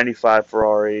 95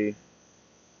 Ferrari,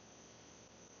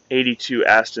 82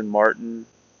 Aston Martin,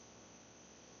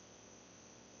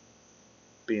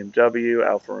 BMW,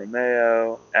 Alfa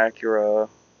Romeo, Acura,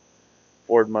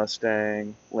 Ford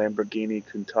Mustang, Lamborghini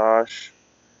Countach,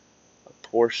 a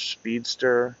Porsche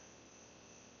Speedster.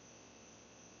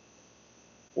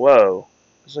 Whoa,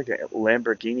 it's like a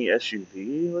Lamborghini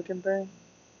SUV looking thing.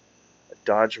 A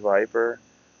Dodge Viper.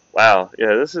 Wow,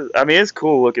 yeah, this is. I mean, it's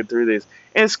cool looking through these,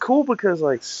 and it's cool because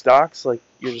like stocks, like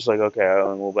you're just like, okay, I own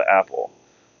a little bit of Apple,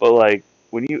 but like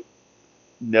when you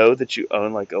know that you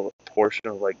own like a portion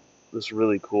of like this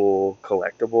really cool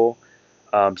collectible,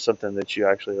 something that you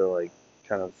actually are like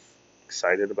kind of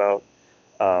excited about.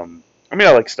 I mean,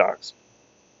 I like stocks,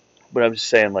 but I'm just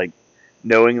saying like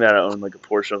knowing that I own like a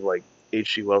portion of like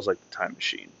H.G. Wells like the Time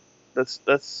Machine. That's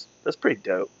pretty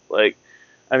dope. Like,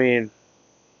 I mean,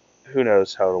 who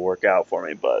knows how it'll work out for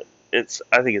me, but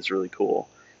I think it's really cool.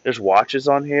 There's watches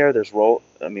on here.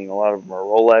 I mean, a lot of them are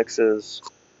Rolexes.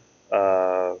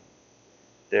 Uh,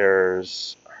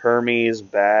 there's Hermes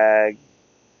bag,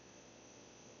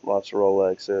 lots of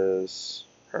Rolexes,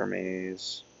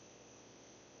 Hermes.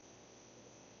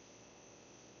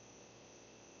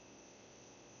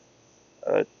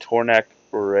 A Tornak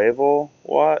Ravel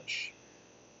watch.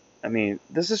 I mean,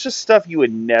 this is just stuff you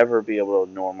would never be able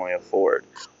to normally afford.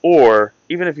 Or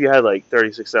even if you had like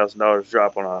 $36,000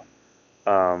 drop on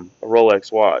a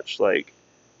Rolex watch, like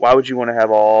why would you want to have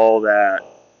all that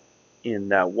in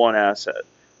that one asset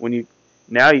when you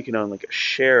now you can own like a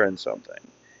share in something,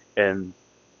 and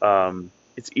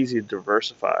it's easy to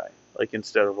diversify. Like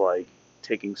instead of like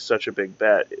taking such a big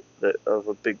bet that of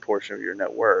a big portion of your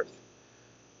net worth.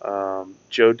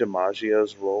 Joe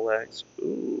DiMaggio's Rolex.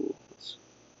 Ooh, it's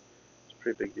a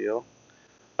pretty big deal.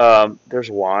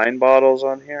 There's wine bottles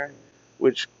on here,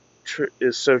 which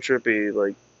is so trippy.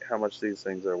 Like how much these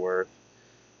things are worth.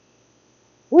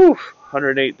 Woo,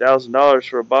 $108,000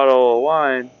 for a bottle of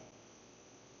wine.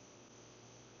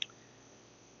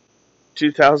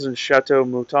 2000 Chateau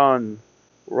Mouton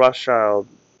Rothschild,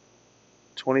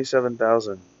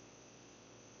 27,000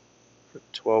 for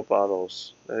 12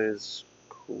 bottles. That is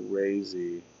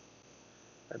crazy.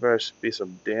 That better be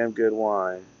some damn good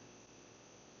wine.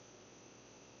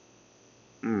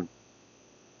 Mm.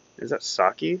 Is that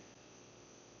sake?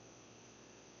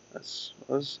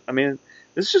 I mean,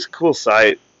 this is just a cool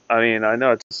site. I mean, I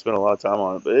know I spent a lot of time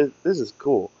on it, but this is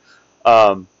cool.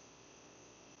 Um,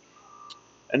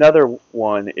 Another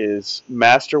one is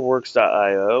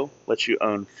Masterworks.io, lets you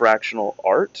own fractional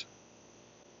art.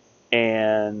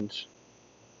 And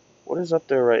what is up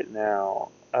there right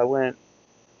now?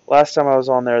 Last time I was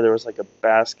on there, there was like a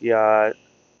Basquiat.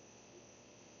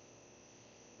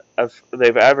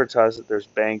 They've advertised that there's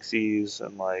Banksy's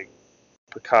and like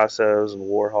Picasso's and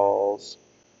Warhols.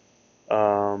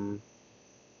 Let's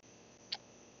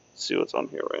see what's on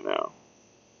here right now.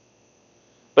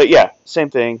 But yeah, same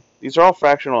thing. These are all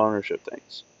fractional ownership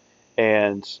things.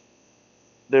 And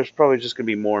there's probably just going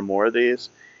to be more and more of these.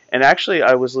 And actually,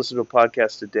 I was listening to a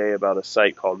podcast today about a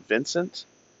site called Vincent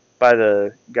by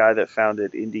the guy that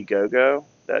founded Indiegogo,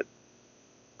 that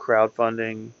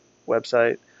crowdfunding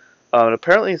website. And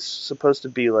apparently, it's supposed to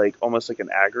be like almost like an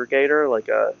aggregator,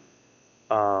 like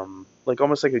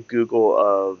almost like a Google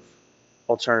of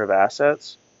alternative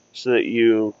assets, so that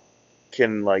you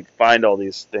can like find all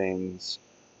these things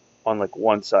on like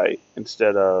one site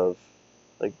instead of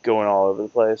like going all over the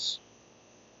place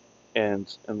and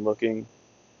looking.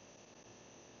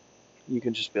 You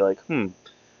can just be like,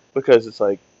 because it's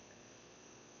like,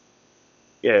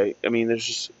 yeah, I mean, there's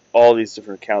just all these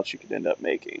different accounts you could end up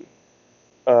making.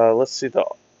 Let's see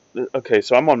okay,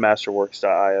 so I'm on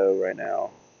Masterworks.io right now.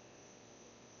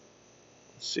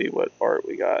 Let's see what art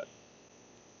we got.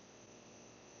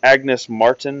 Agnes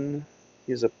Martin,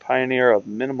 he's a pioneer of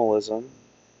minimalism,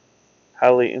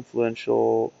 highly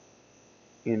influential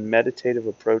in meditative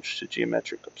approach to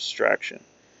geometric abstraction.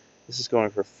 This is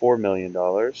going for $4 million.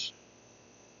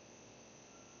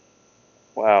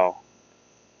 Wow.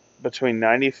 In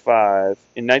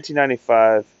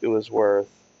 1995, it was worth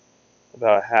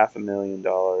about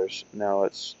 $500,000. Now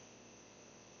it's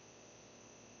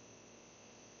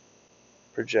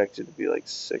projected to be like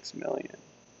 6 million.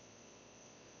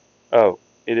 Oh,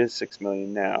 it is 6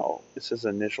 million now. It says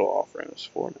initial offering was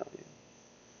 4 million.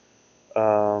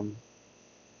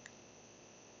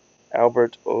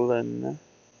 Albert Oehlen,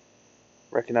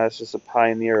 recognized as a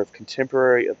pioneer of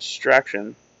contemporary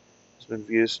abstraction, has been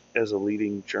viewed as a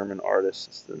leading German artist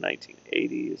since the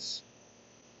 1980s.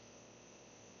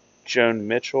 Joan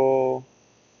Mitchell,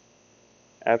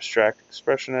 abstract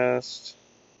expressionist.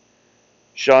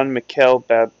 Jean-Michel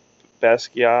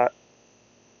Basquiat,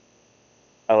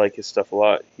 I like his stuff a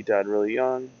lot. He died really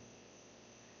young.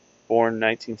 Born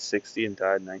 1960 and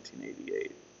died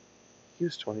 1988. He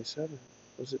was 27.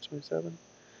 Was it 27?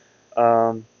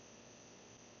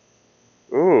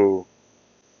 Ooh.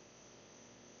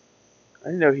 I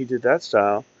didn't know he did that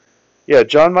style. Yeah,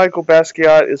 Jean-Michel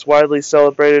Basquiat is widely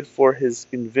celebrated for his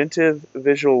inventive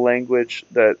visual language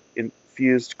that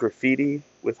infused graffiti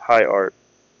with high art.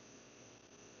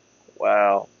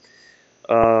 Wow.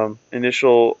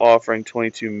 Initial offering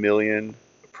 22 million,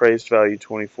 appraised value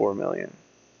 24 million.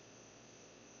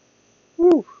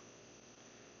 Woo.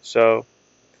 So,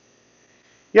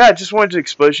 yeah, I just wanted to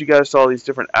expose you guys to all these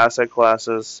different asset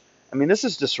classes. I mean, this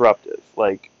is disruptive.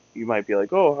 Like, you might be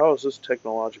like, oh, how is this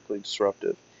technologically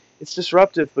disruptive? It's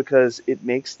disruptive because it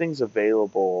makes things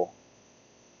available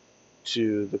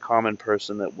to the common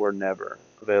person that were never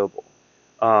available.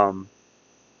 I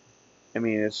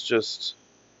mean, it's just,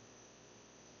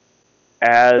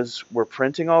 as we're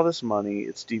printing all this money,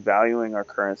 it's devaluing our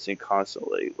currency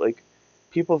constantly. Like,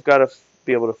 people have got to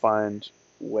be able to find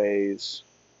ways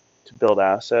to build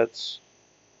assets,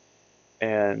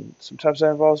 and sometimes that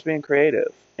involves being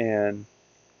creative. And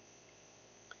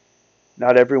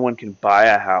not everyone can buy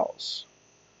a house,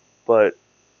 but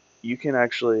you can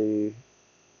actually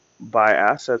buy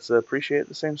assets that appreciate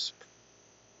the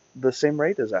same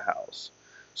rate as a house.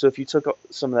 So if you took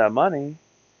some of that money,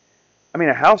 I mean,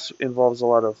 a house involves a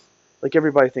lot of, like,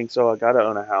 everybody thinks, oh, I gotta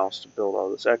own a house to build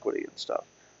all this equity and stuff.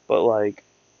 But like,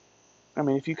 I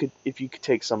mean, if you could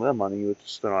take some of the money you would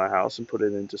spend on a house and put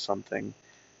it into something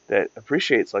that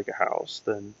appreciates like a house,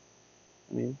 then,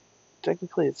 I mean,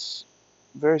 technically it's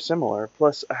very similar.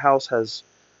 Plus, a house has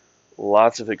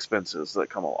lots of expenses that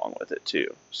come along with it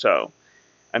too. So,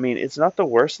 I mean, it's not the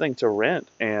worst thing to rent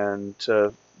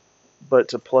but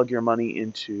to plug your money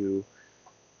into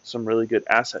some really good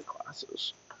asset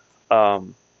classes.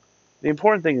 The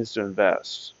important thing is to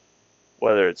invest,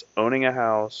 whether it's owning a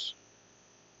house,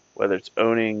 whether it's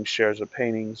owning shares of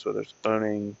paintings, whether it's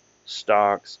owning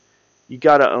stocks. You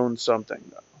got to own something,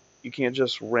 though. You can't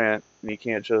just rent, and you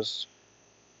can't just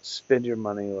spend your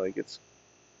money like it's,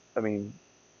 I mean,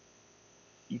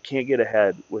 you can't get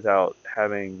ahead without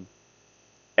having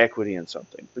equity in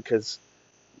something, because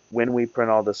when we print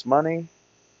all this money,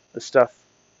 the stuff,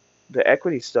 the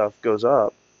equity stuff goes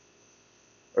up.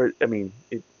 Or, I mean,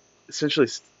 it essentially,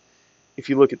 if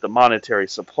you look at the monetary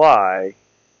supply,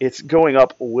 it's going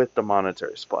up with the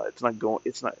monetary supply. It's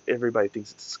not, everybody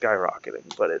thinks it's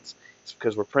skyrocketing, but it's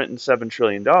because we're printing $7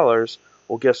 trillion.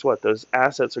 Well, guess what? Those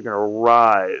assets are going to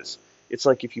rise. It's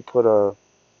like if you put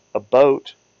a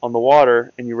boat on the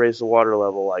water and you raise the water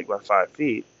level like by 5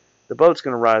 feet, the boat's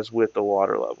going to rise with the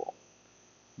water level.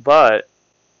 But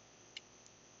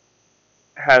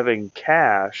having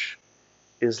cash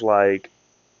is like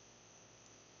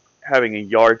having a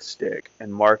yardstick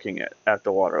and marking it at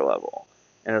the water level.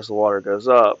 And as the water goes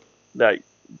up, that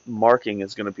marking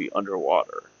is going to be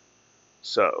underwater.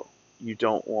 So you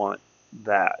don't want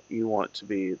that. You want to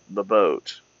be the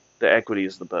boat. The equity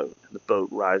is the boat. The boat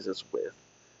rises with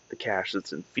the cash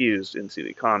that's infused into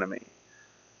the economy.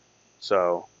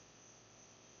 So,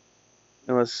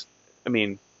 unless, I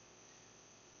mean,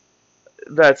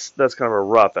 that's kind of a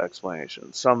rough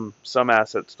explanation. Some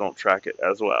assets don't track it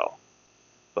as well,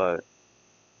 but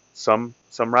some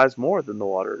rise more than the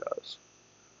water does.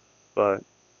 But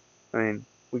I mean,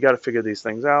 we got to figure these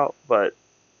things out. But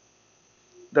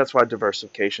that's why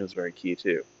diversification is very key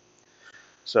too.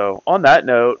 So on that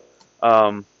note,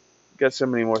 got so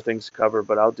many more things to cover,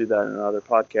 but I'll do that in another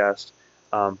podcast.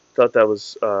 Thought that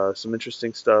was some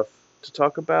interesting stuff to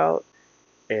talk about,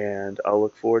 and I'll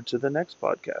look forward to the next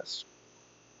podcast.